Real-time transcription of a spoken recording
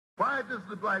Why does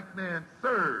the black man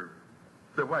serve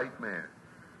the white man?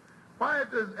 Why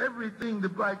does everything the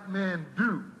black man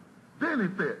do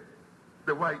benefit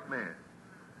the white man?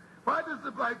 Why does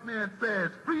the black man say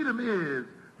freedom is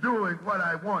doing what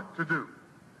I want to do?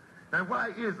 And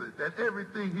why is it that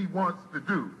everything he wants to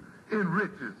do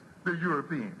enriches the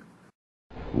European?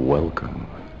 Welcome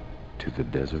to the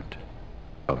desert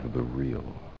of the real.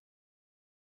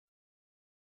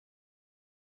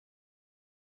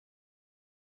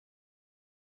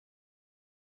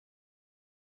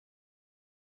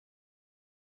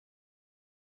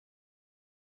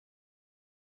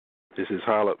 This is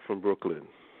Holip from Brooklyn.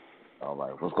 All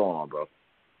right, what's going on, bro?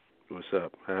 What's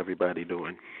up? How everybody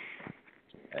doing?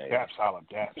 Hey. Daps, Holip,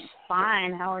 Daps.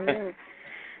 Fine, how are you?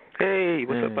 Hey,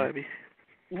 what's up, baby?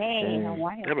 Hey, how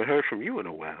are you? I haven't heard from you in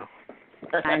a while.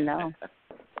 I know.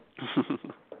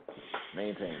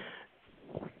 Maintain.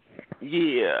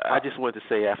 Yeah, I just wanted to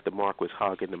say after Mark was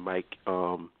hogging the mic,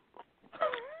 I'm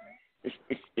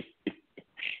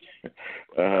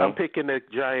picking the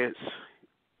Giants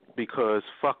because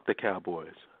fuck the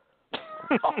Cowboys.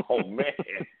 Oh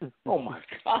man! Oh my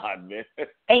God, man!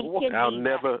 I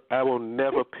will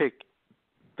never pick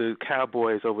the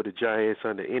Cowboys over the Giants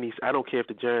under any. I don't care if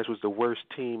the Giants was the worst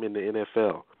team in the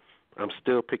NFL. I'm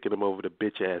still picking them over the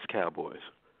bitch ass Cowboys.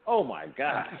 Oh my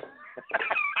God!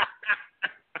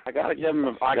 I gotta give him.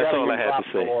 That's all I have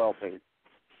to say. Loyalty.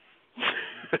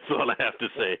 That's all I have to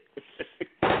say.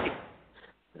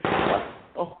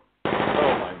 Oh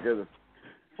my goodness!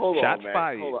 Hold Shots on, man.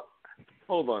 fired.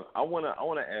 Hold on. I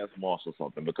wanna ask Marshall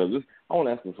something because I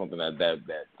wanna ask him something that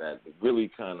really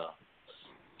kind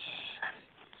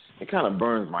of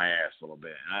burns my ass a little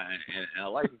bit. And I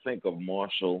like to think of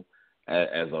Marshall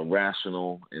as a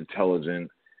rational, intelligent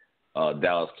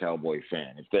Dallas Cowboy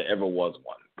fan, if there ever was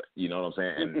one. You know what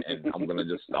I'm saying? And I'm gonna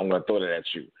throw that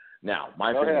at you. Now,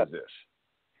 my thing is this: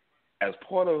 as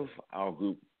part of our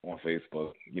group on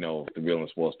Facebook, you know, the Real and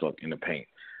Sports Talk in the Paint,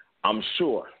 I'm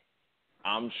sure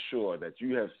that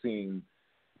you have seen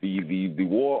the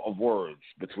war of words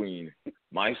between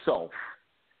myself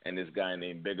and this guy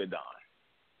named Bigger Don.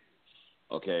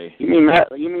 Okay. You mean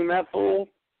that fool?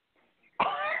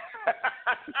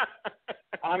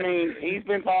 I mean, he's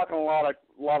been talking a lot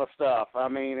of stuff. I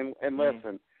mean, and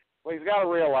listen, what he's got to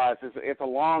realize is it's a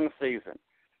long season.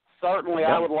 Certainly,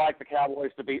 I would like the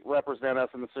Cowboys to represent us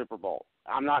in the Super Bowl.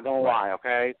 I'm not going to lie,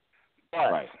 okay?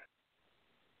 But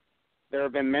there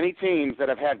have been many teams that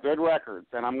have had good records,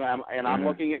 and I'm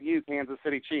looking at you, Kansas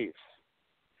City Chiefs.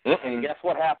 And guess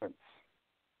what happens?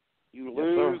 You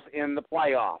lose in the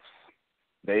playoffs.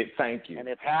 Thank you. And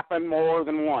it's happened more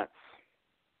than once.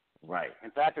 Right.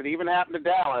 In fact, it even happened to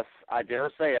Dallas, I dare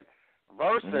say it,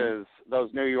 versus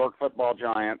those New York football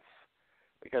Giants,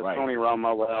 because Tony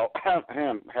Romo,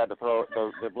 had to throw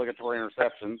the obligatory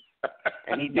interceptions,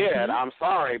 and he did. I'm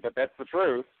sorry, but that's the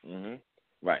truth. Mm-hmm.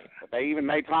 Right. But they even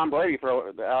made Tom Brady throw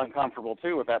it uncomfortable,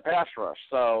 too, with that pass rush.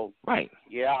 So,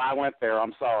 yeah, I went there.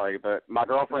 I'm sorry. But my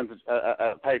girlfriend's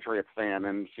a Patriots fan,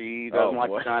 and she doesn't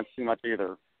like the Giants too much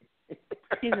either.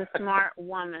 She's a smart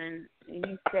woman.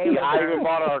 You stay with I her. even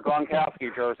bought her a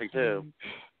Gronkowski jersey, too.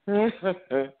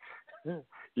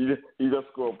 You just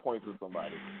score points with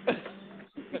somebody.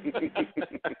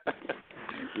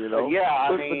 You know? But yeah,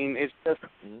 I mean, it's just,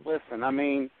 listen, I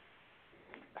mean,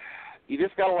 you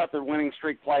just got to let the winning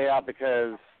streak play out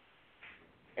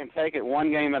and take it one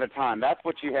game at a time. That's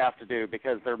what you have to do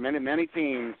because there are many, many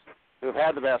teams who have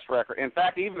had the best record. In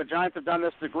fact, even the Giants have done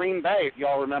this to Green Bay, if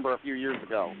y'all remember a few years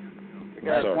ago.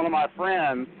 Because one of my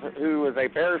friends, who is a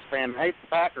Bears fan, hates the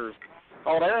Packers,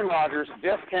 called Aaron Rodgers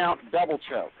discount double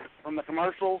choke from the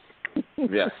commercials.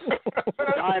 Yes. The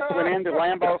Giants went into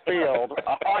Lambeau Field.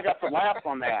 I got some laughs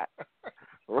on that.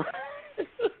 Went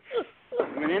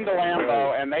into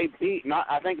Lambeau, and they beat,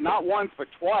 I think not once,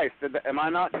 but twice. Am I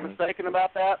not mistaken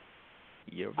about that?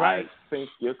 You're right. I think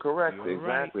you're correct.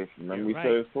 Exactly. Memory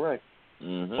serves correct.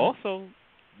 Mm-hmm. Also,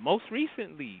 most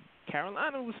recently,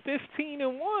 Carolina was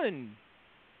 15-1.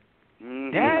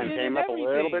 That came up a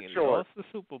little bit short. Lost the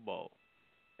Super Bowl.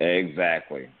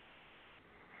 Exactly.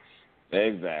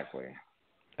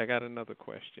 I got another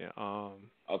question.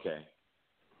 Okay.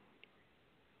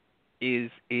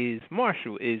 Is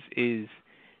Marshall is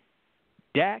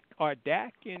Dak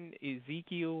and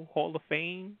Ezekiel Hall of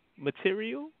Fame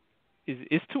material?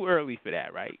 It's too early for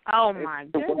that, right? Oh my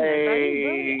goodness! Are you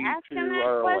really asking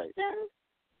that question?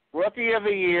 Rookie of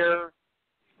the year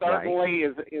certainly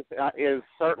is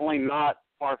certainly not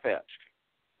far-fetched.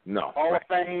 No. Hall of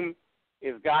Fame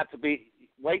has got to be.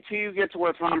 Wait till you get to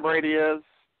where Tom Brady is,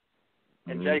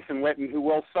 and Jason Witten, who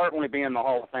will certainly be in the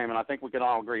Hall of Fame, and I think we can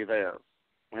all agree there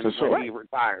when he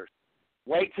retires.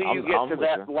 Wait till you get to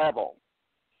that level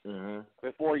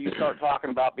before you start talking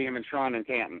about being enshrined in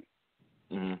Canton.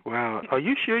 Mm-hmm. Wow. Are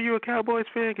you sure you're a Cowboys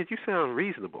fan? Because you sound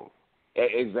reasonable.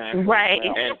 Exactly. Right.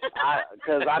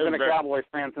 Because I've been a Cowboys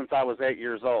fan since I was 8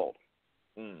 years old.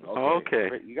 Okay.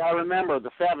 But you got to remember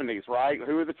the 70s, right?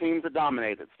 Who are the teams that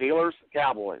dominated? Steelers,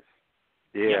 Cowboys.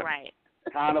 Yeah. Right.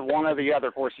 Kind of one or the other.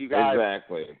 Of course, you guys.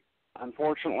 Exactly.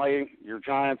 Unfortunately, your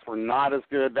Giants were not as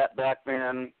good back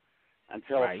then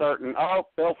until a certain. Oh,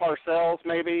 Bill Parcells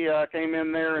maybe came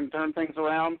in there and turned things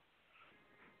around.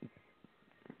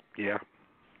 Yeah.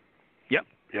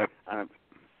 Yep.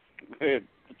 The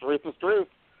truth is truth.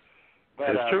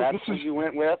 But that's who you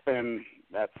went with, and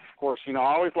that's, of course, I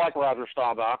always like Roger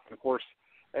Staubach. And, of course,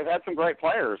 they've had some great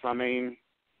players. I mean,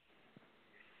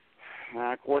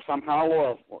 of course, I'm kind of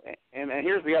loyal. And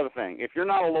here's the other thing: if you're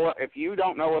not if you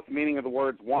don't know what the meaning of the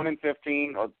words 1 in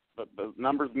 15 or the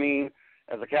numbers mean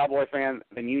as a Cowboy fan,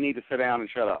 then you need to sit down and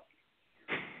shut up.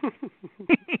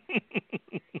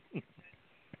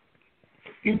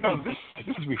 This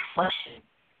is refreshing.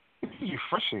 This is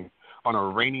refreshing on a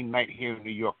rainy night here in New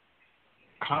York.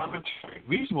 Commentary,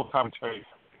 reasonable commentary.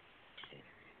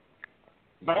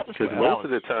 Because most of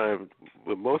the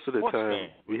time,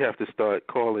 we have to start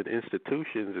calling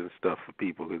institutions and stuff for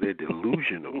people because they're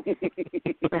delusional.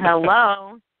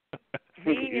 Hello.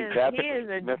 He is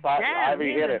a Miss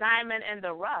Ivy hit it. diamond in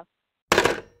the rough.